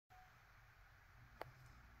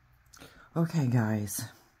Okay, guys,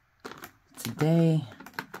 today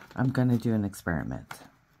I'm going to do an experiment.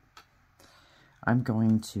 I'm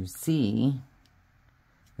going to see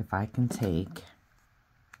if I can take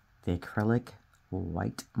the acrylic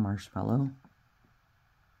white marshmallow,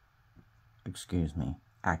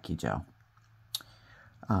 Acrygel,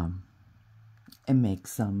 and make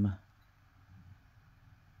some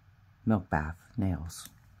milk bath nails.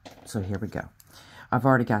 So here we go. I've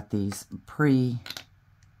already got these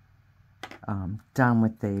done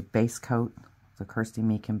with the base coat, the Kirsty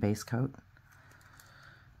Meakin base coat.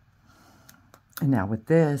 And now with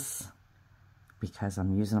this, because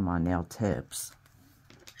I'm using them on nail tips,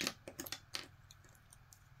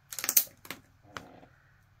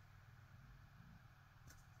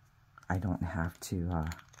 I don't have to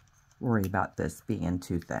worry about this being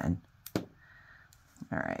too thin.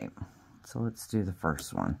 Alright, so let's do the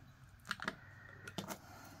first one.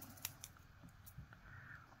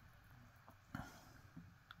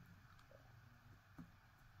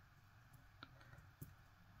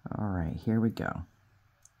 Alright, here we go.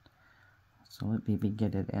 So let me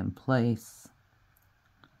get it in place.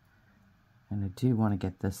 And I do want to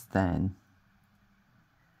get this thin.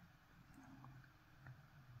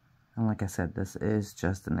 And like I said, this is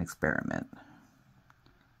just an experiment.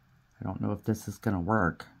 I don't know if this is going to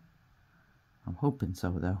work. I'm hoping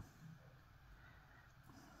so, though.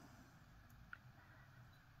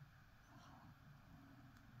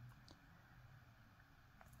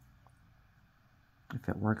 If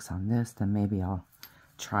it works on this, then maybe I'll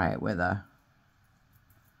try it with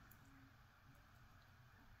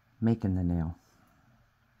making the nail.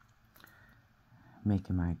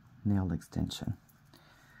 Making my nail extension.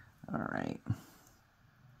 Alright.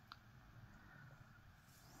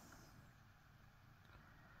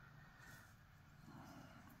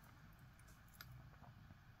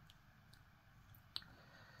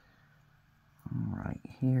 Alright,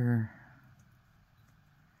 here.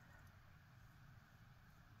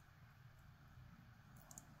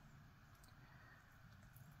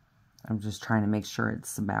 I'm just trying to make sure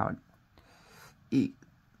it's about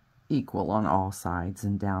equal on all sides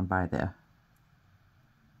and down by the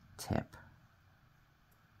tip.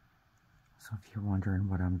 So if you're wondering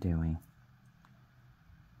what I'm doing.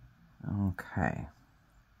 Okay.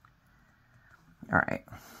 Alright.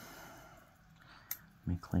 Let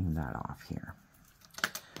me clean that off here.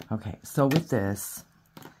 Okay, so with this,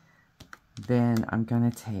 then I'm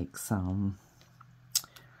going to take some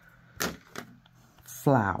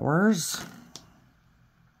flowers.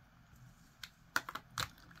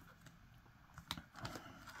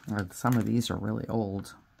 Some of these are really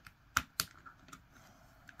old.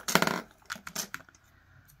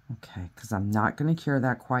 Okay, because I'm not going to cure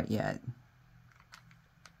that quite yet.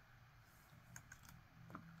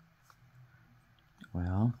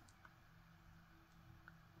 Well,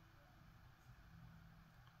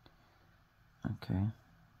 okay.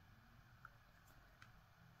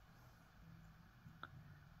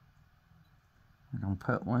 I'm going to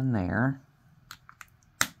put one there.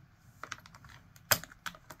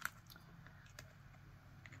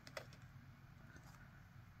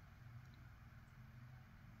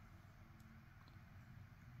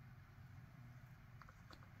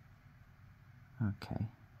 Okay.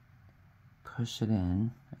 Push it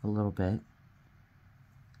in a little bit.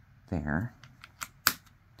 There.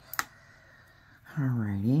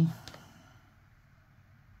 Alrighty.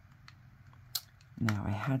 Now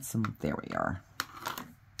I had some, there we are. I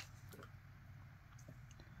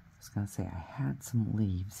was going to say I had some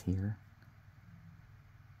leaves here.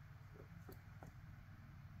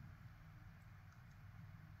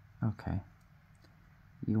 Okay.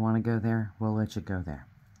 You want to go there? We'll let you go there.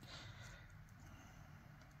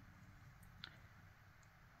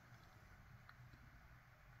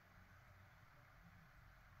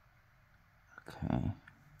 Okay.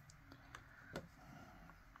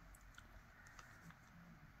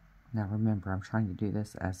 Now remember, I'm trying to do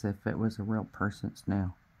this as if it was a real person's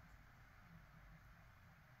nail.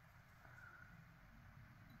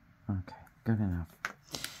 Okay, good enough.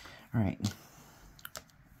 Alright.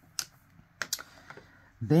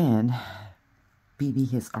 Then,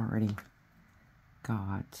 BB has already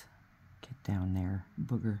got, get down there,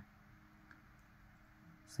 booger.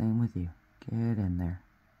 Same with you. Get in there.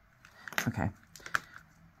 Okay.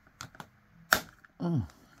 I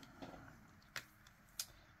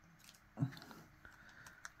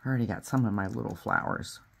already got some of my little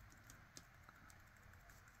flowers.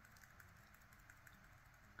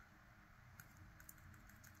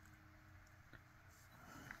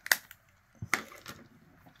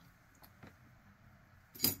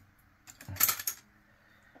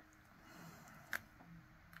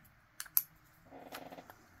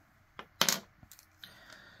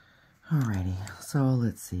 Alrighty, so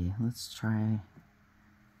let's see. Let's try.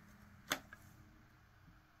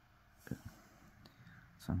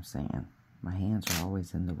 So I'm saying my hands are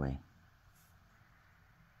always in the way.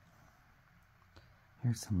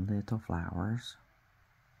 Here's some little flowers.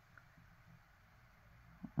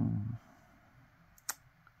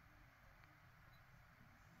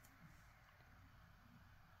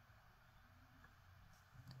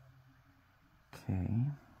 Okay,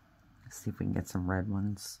 let's see if we can get some red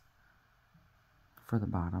ones for the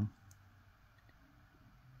bottom.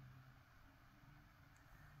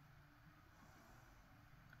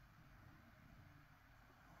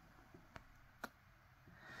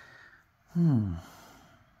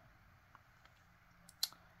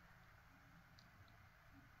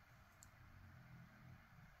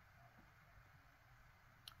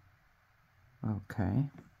 Okay.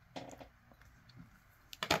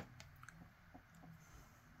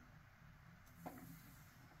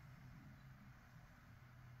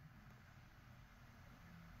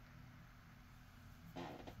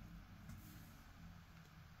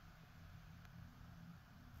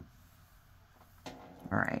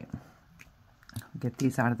 All right. Get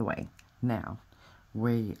these out of the way. Now,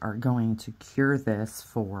 we are going to cure this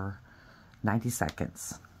for 90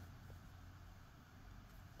 seconds.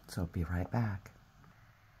 So be right back.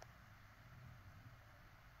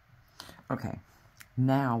 Okay,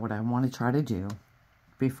 now what I want to try to do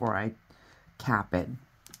before I cap it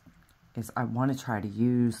is I want to try to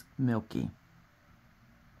use Milky.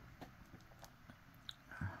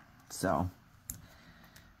 So,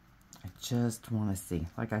 I just want to see.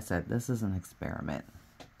 Like I said, this is an experiment.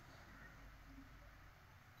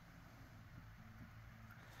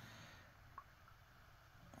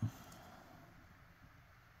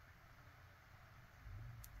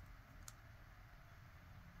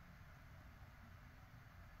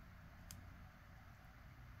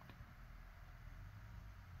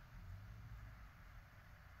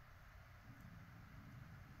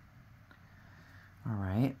 All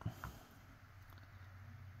right.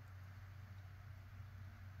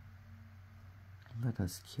 Let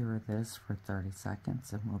us cure this for 30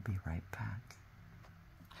 seconds and we'll be right back.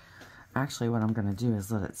 Actually, what I'm going to do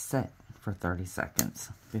is let it sit for 30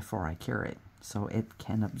 seconds before I cure it so it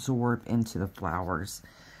can absorb into the flowers.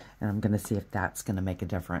 And I'm going to see if that's going to make a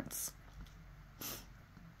difference.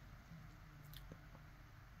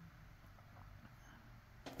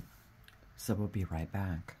 So we'll be right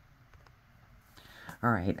back.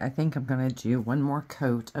 Alright, I think I'm going to do one more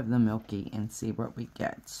coat of the Milky and see what we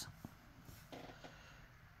get.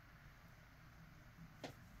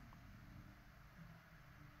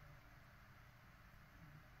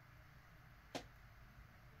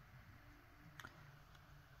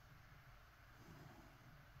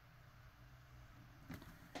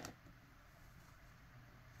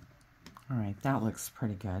 Alright, that looks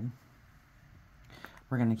pretty good.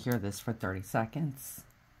 We're going to cure this for 30 seconds.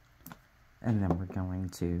 And then we're going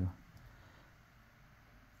to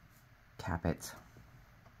cap it.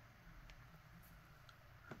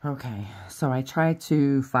 Okay, so I tried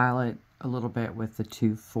to file it a little bit with the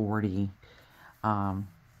 240.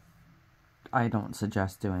 I don't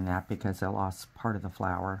suggest doing that because I lost part of the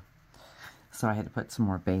flower. So I had to put some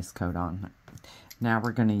more base coat on. Now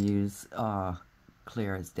we're going to use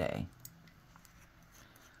Clear as Day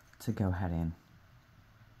to go ahead and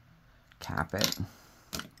cap it.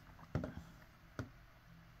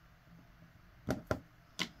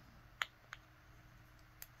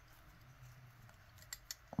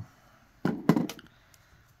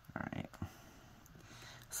 Alright.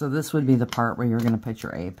 So this would be the part where you're going to put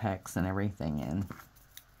your apex and everything in.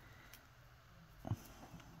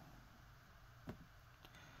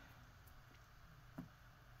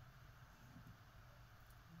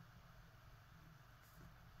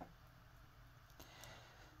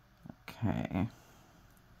 Okay.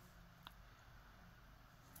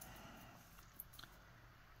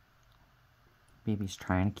 Baby's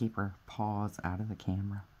trying to keep her paws out of the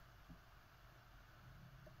camera.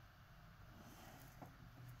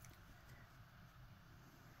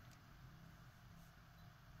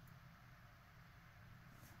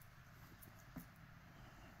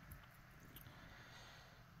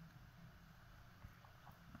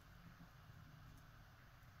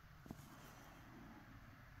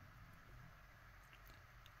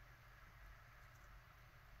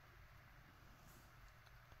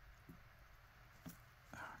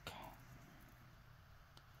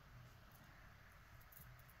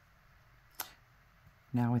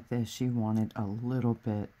 Now with this, you want it a little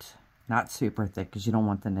bit, not super thick, because you don't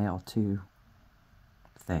want the nail too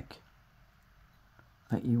thick.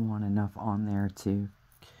 But you want enough on there to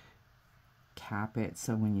tap it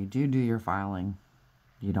so when you do your filing,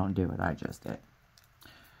 you don't do what I just did.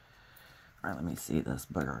 Alright, let me see this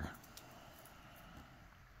booger.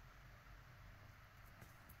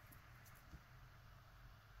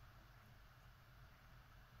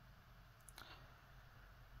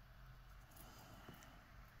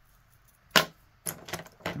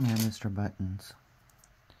 Come here, Mr. Buttons.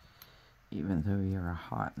 Even though you're a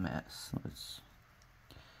hot mess, let's...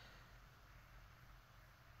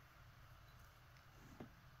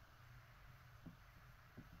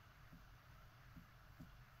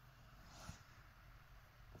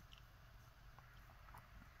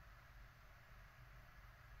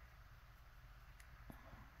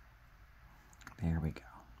 There we go.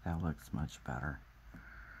 That looks much better.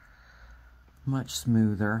 Much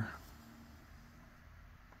smoother.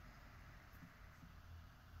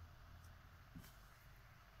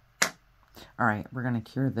 Alright, we're going to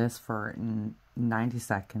cure this for 90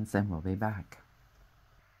 seconds and we'll be back.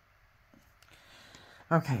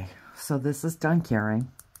 Okay, so this is done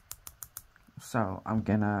curing. So I'm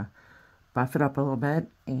going to buff it up a little bit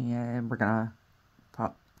and we're going to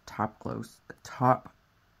pop top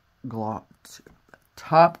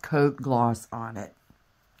coat gloss on it.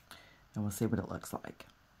 And we'll see what it looks like.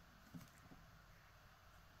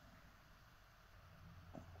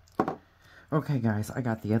 Okay guys, I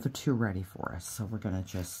got the other two ready for us, so we're going to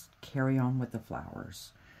just carry on with the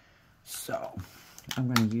flowers. So,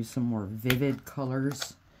 I'm going to use some more vivid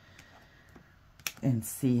colors and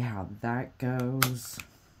see how that goes.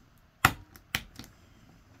 I'm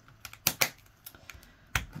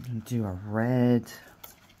going to do a red.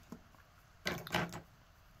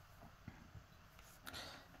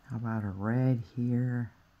 How about a red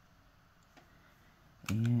here?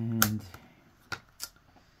 And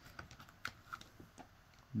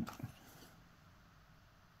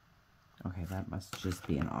okay, that must just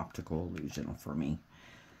be an optical illusion for me.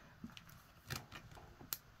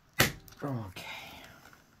 Okay.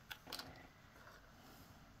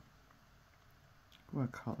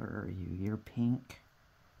 What color are you? You're pink.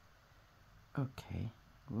 Okay,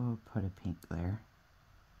 we'll put a pink there.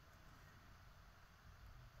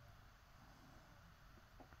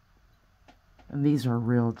 And these are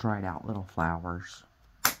real dried out little flowers.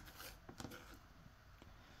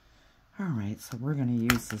 Alright, so we're going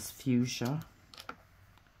to use this fuchsia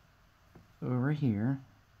over here.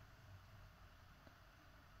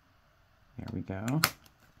 There we go.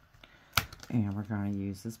 And we're going to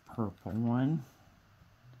use this purple one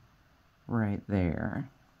right there.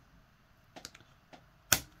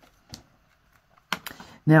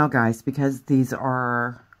 Now guys, because these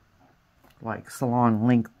are like salon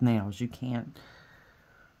length nails, you can't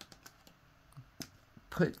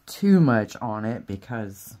put too much on it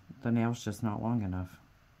because the nail's just not long enough.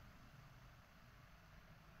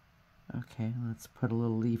 Okay, let's put a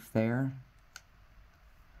little leaf there.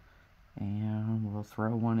 And we'll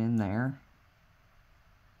throw one in there.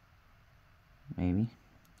 Maybe.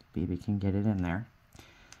 Maybe can get it in there.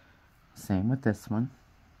 Same with this one.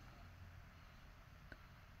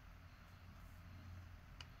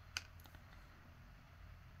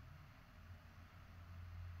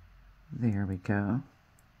 There we go.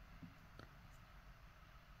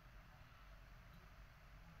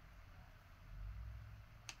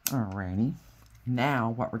 Alrighty.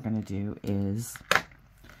 Now what we're going to do is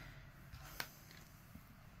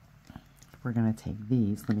we're going to take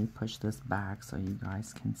these. Let me push this back so you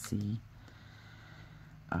guys can see.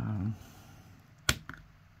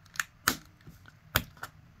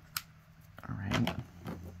 Alright.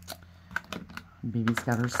 Baby's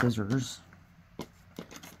got her scissors.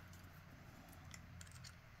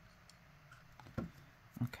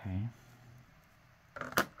 Okay.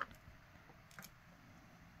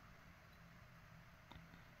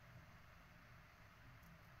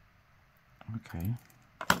 Okay.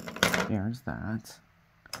 There's that.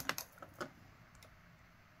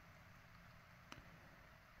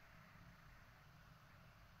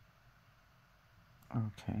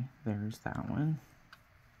 Okay, there's that one.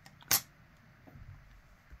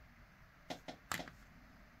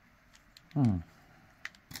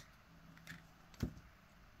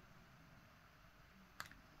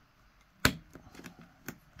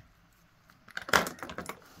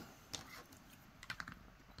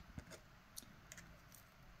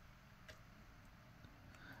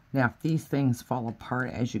 Now, if these things fall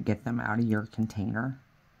apart as you get them out of your container,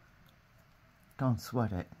 don't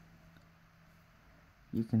sweat it.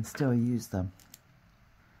 You can still use them.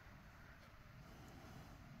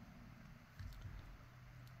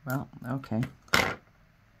 Well, okay.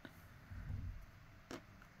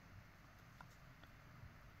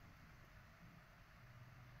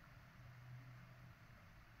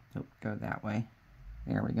 Nope, go that way.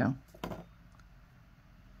 There we go.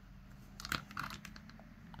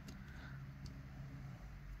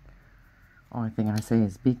 Only thing I say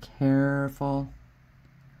is be careful.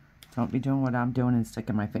 Don't be doing what I'm doing and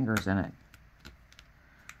sticking my fingers in it.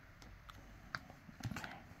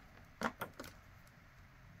 Okay.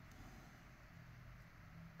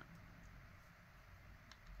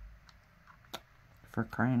 For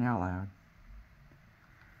crying out loud.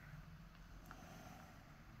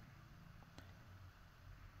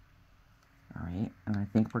 Alright, and I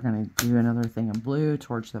think we're going to do another thing in blue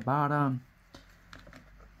towards the bottom.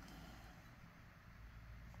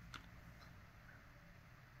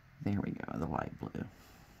 There we go, the light blue.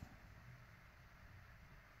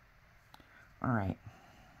 Alright.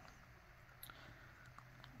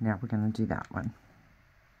 Now we're going to do that one.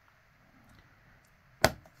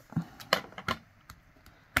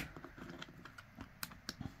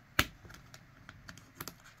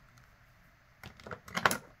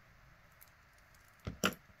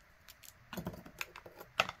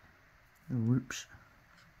 Whoops.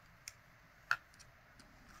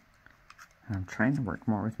 I'm trying to work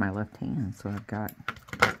more with my left hand, so I've got,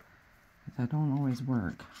 that don't always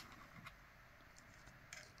work.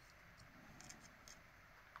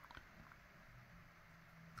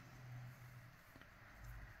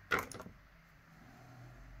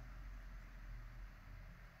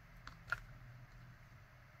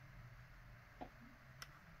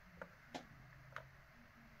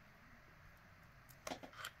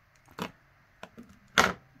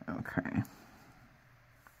 Okay.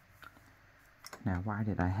 Now, why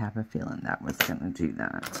did I have a feeling that was going to do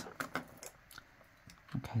that?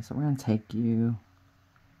 Okay, so we're going to take you.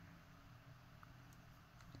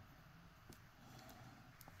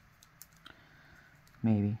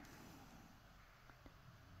 Maybe.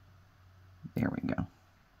 There we go.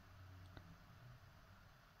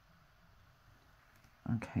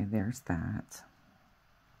 Okay, there's that.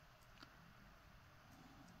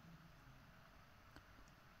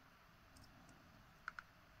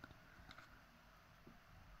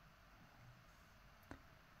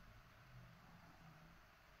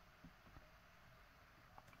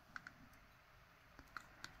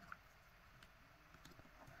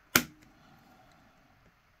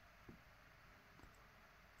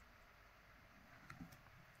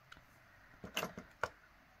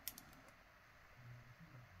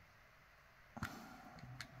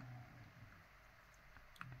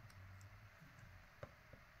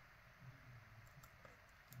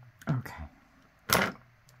 Okay.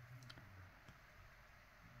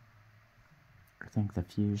 I think the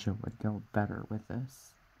fuchsia would go better with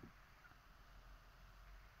this.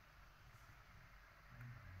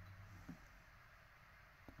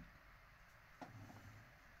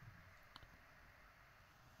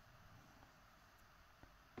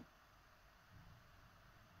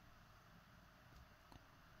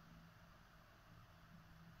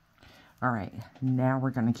 All right, now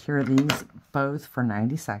we're going to cure these both for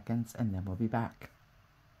 90 seconds, and then we'll be back.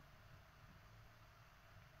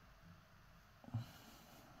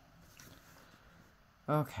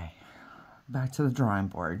 Okay, back to the drawing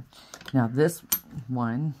board. Now this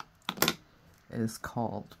one is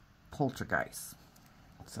called Poltergeist.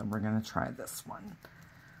 So we're going to try this one.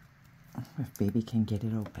 If baby can get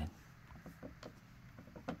it open.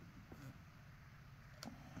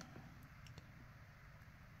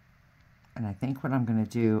 And I think what I'm going to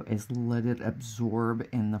do is let it absorb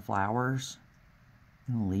in the flowers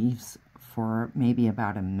and leaves for maybe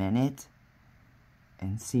about a minute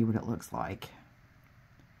and see what it looks like.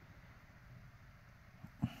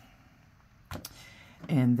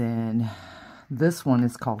 And then this one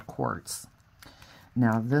is called Quarts.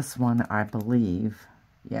 Now this one, I believe,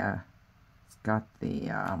 yeah, it's got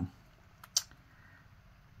the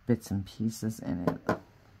bits and pieces in it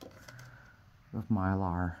of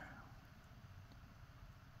Mylar.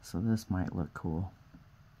 So this might look cool.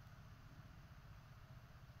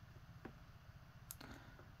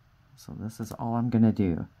 So this is all I'm going to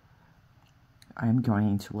do. I'm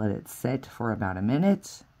going to let it sit for about a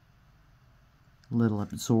minute. Let it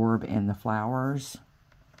absorb in the flowers.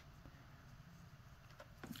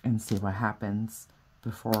 And see what happens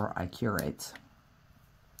before I cure it.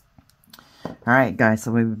 Alright guys,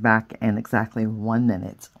 so we'll be back in exactly 1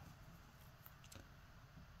 minute.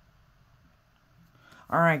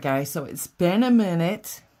 Alright guys, so it's been a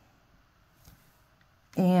minute,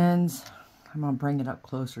 and I'm going to bring it up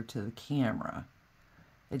closer to the camera.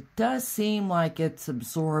 It does seem like it's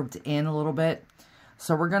absorbed in a little bit,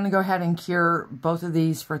 so we're going to go ahead and cure both of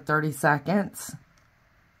these for 30 seconds,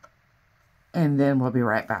 and then we'll be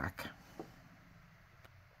right back.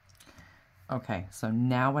 Okay, so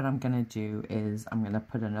now what I'm going to do is I'm going to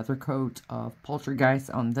put another coat of Poltergeist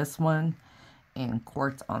on this one and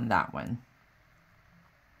Quartz on that one.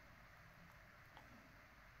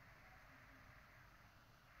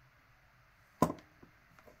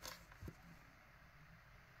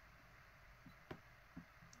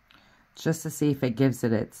 Just to see if it gives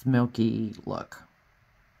it its milky look.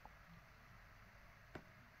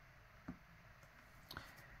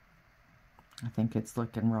 I think it's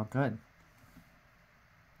looking real good.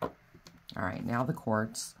 All right, now the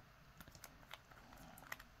Quartz.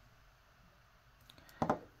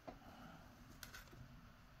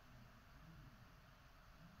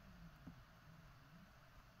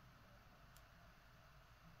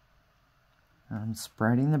 I'm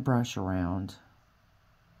spreading the brush around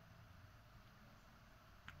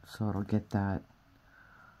so it'll get that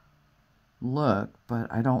look, but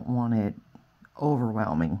I don't want it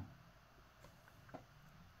overwhelming.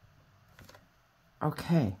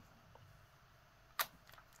 Okay.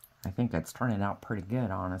 I think that's turning out pretty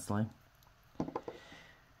good, honestly.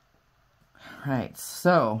 Alright,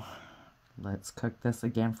 so let's cook this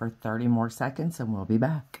again for 30 more seconds and we'll be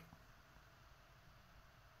back.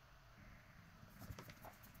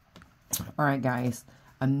 Alright guys,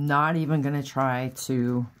 I'm not even going to try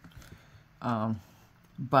to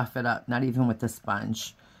buff it up, not even with the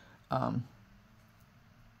sponge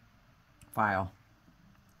file.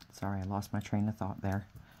 Sorry, I lost my train of thought there.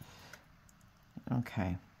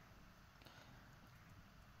 Okay.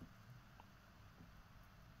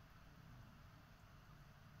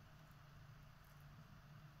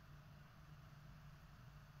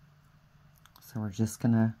 So we're just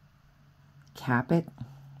going to cap it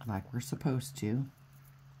like we're supposed to.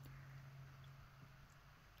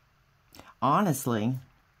 Honestly,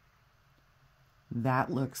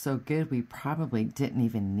 that looks so good, we probably didn't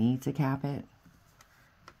even need to cap it.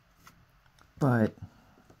 But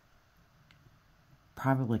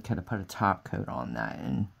probably could have put a top coat on that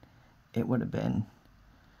and it would have been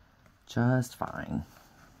just fine.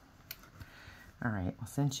 Alright, well,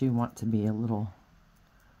 since you want to be a little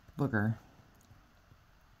booger,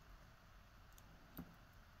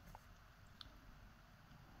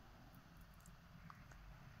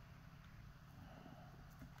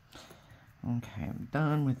 okay, I'm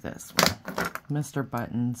done with this one. Mr.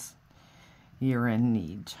 Buttons, you're in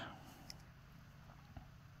need.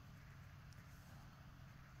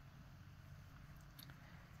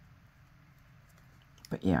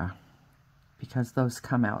 But yeah, because those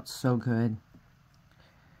come out so good.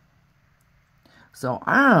 So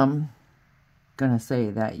I'm going to say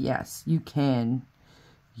that yes, you can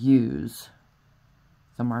use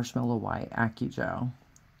the Marshmallow White Acrygel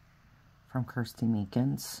from Kirsty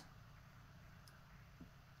Meekins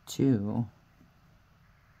to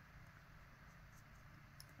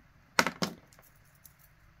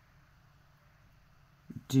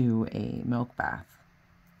do a milk bath.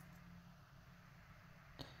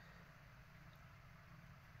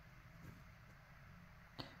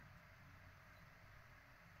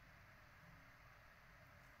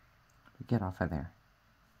 Get off of there.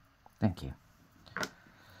 Thank you.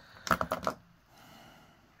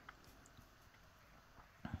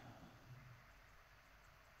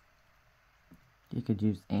 You could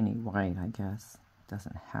use any white, I guess. It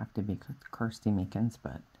doesn't have to be Kirsty Meekins,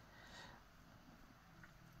 but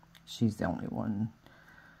she's the only one.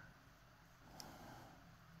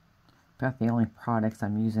 About the only products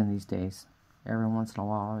I'm using these days. Every once in a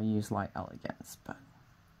while I'll use Light Elegance, but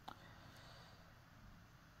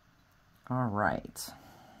Alright.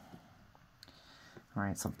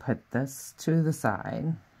 Alright, so put this to the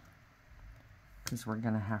side because we're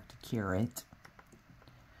going to have to cure it.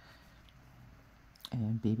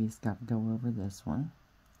 And baby's got to go over this one.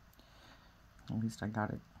 At least I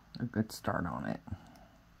got a good start on it.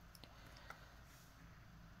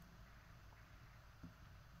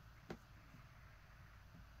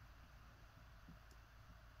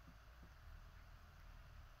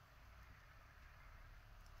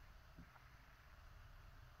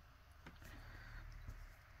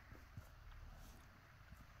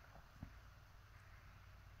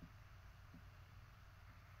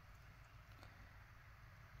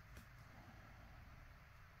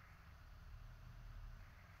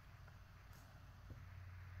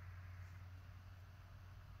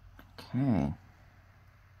 Okay.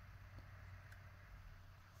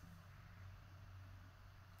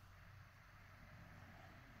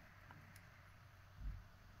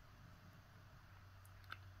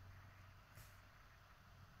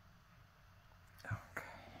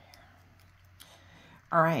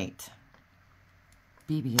 All right.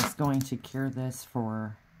 BB is going to cure this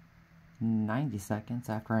for 90 seconds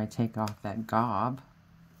after I take off that gob.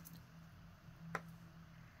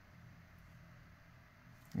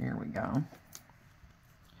 Here we go.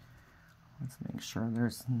 Let's make sure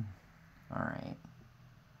there's... Alright.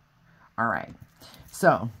 Alright.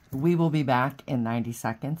 So, we will be back in 90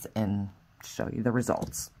 seconds and show you the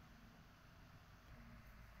results.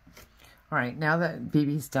 Alright, now that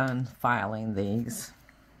BB's done filing these,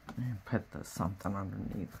 put something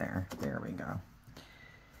underneath there. There we go.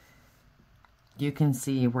 You can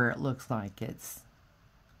see where it looks like it's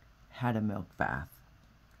had a milk bath.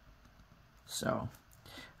 So,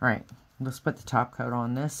 alright, let's put the top coat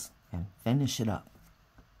on this and finish it up.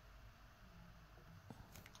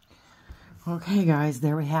 Okay guys,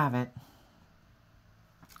 there we have it.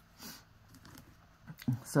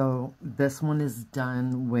 So, this one is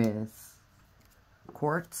done with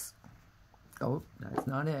Quarts. Oh, that's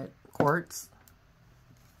not it. Quarts.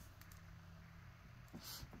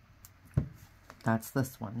 That's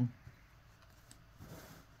this one.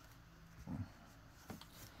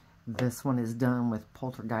 This one is done with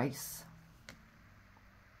Poltergeist.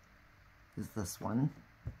 Is this one.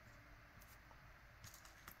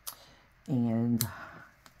 And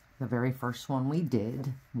the very first one we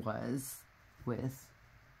did was with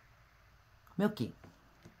Milky.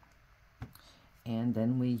 And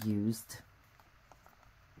then we used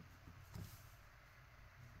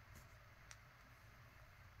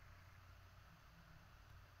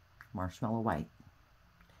Marshmallow White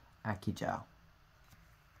Acrygel.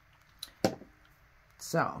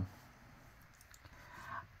 So,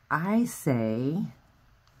 I say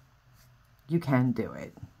you can do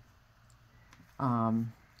it.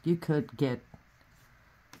 You could get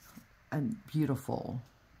a beautiful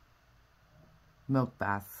milk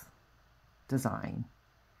bath design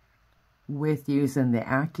with using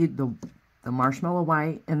the Marshmallow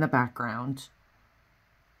White in the background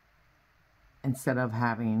instead of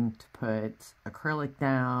having to put acrylic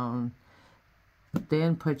down,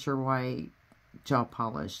 then put your white gel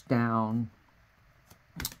polish down,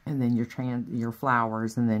 and then your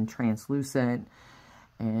flowers, and then translucent,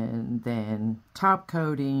 and then top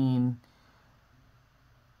coating,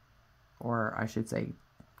 or I should say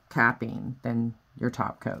capping, then your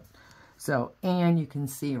top coat. So, and you can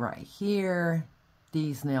see right here,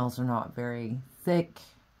 these nails are not very thick.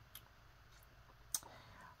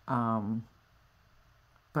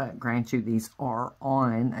 But grant you, these are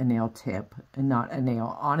on a nail tip and not a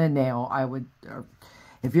nail. On a nail, I would,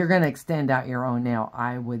 if you're going to extend out your own nail,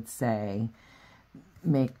 I would say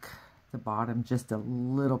make the bottom just a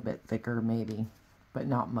little bit thicker maybe, but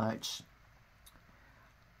not much.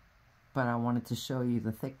 But I wanted to show you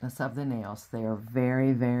the thickness of the nails. They are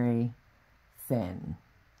very, very thin.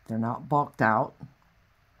 They're not bulked out.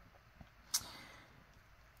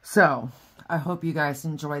 So, I hope you guys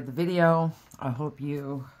enjoyed the video. I hope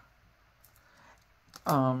you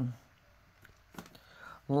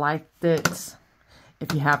liked it.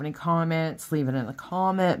 If you have any comments, leave it in the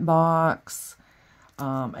comment box.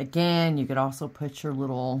 Again, you could also put your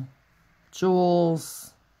little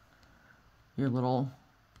jewels, your little...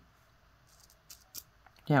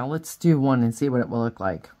 Yeah, let's do one and see what it will look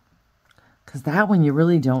like. Because that one, you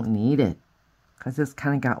really don't need it. Because it's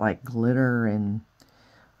kind of got like glitter and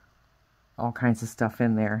all kinds of stuff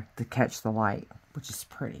in there to catch the light, which is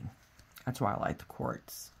pretty. That's why I like the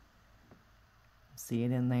quartz. See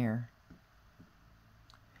it in there.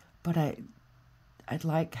 But I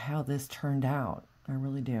like how this turned out. I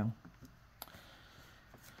really do.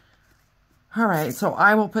 Alright, so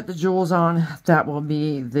I will put the jewels on. That will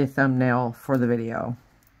be the thumbnail for the video.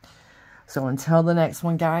 So until the next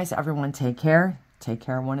one, guys, everyone take care. Take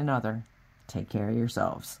care of one another. Take care of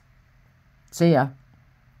yourselves. See ya.